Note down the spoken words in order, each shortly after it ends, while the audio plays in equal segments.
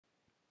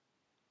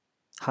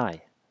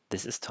Hi,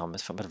 this is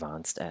Thomas from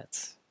Advanced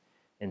Ads.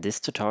 In this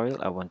tutorial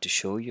I want to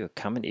show you a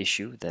common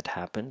issue that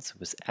happens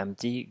with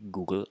empty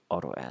Google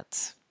Auto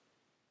Ads.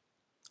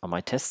 On my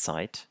test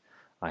site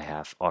I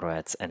have Auto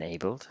Ads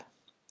enabled,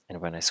 and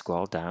when I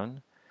scroll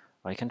down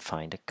I can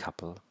find a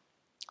couple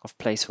of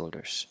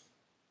placeholders.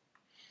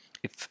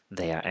 If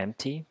they are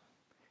empty,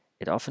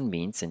 it often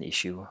means an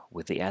issue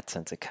with the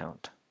AdSense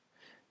account.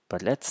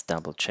 But let's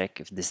double check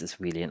if this is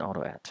really an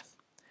auto ad.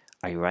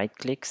 I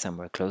right-click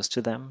somewhere close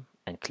to them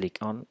and click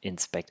on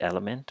Inspect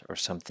Element or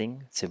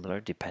something similar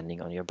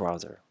depending on your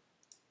browser.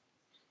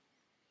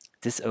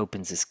 This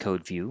opens this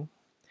code view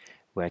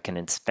where I can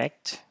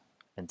inspect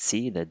and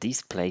see that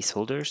these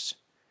placeholders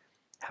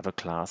have a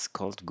class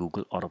called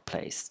Google Auto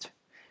Placed.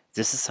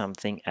 This is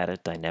something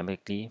added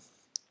dynamically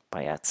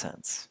by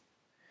AdSense.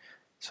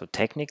 So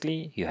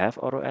technically you have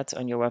auto ads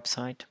on your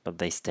website, but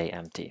they stay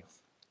empty.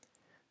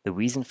 The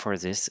reason for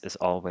this is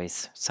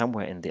always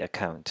somewhere in the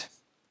account,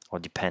 or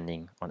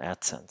depending on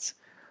AdSense,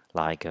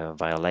 like a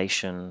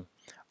violation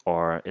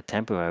or a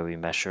temporary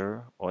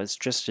measure, or it's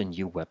just a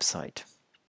new website.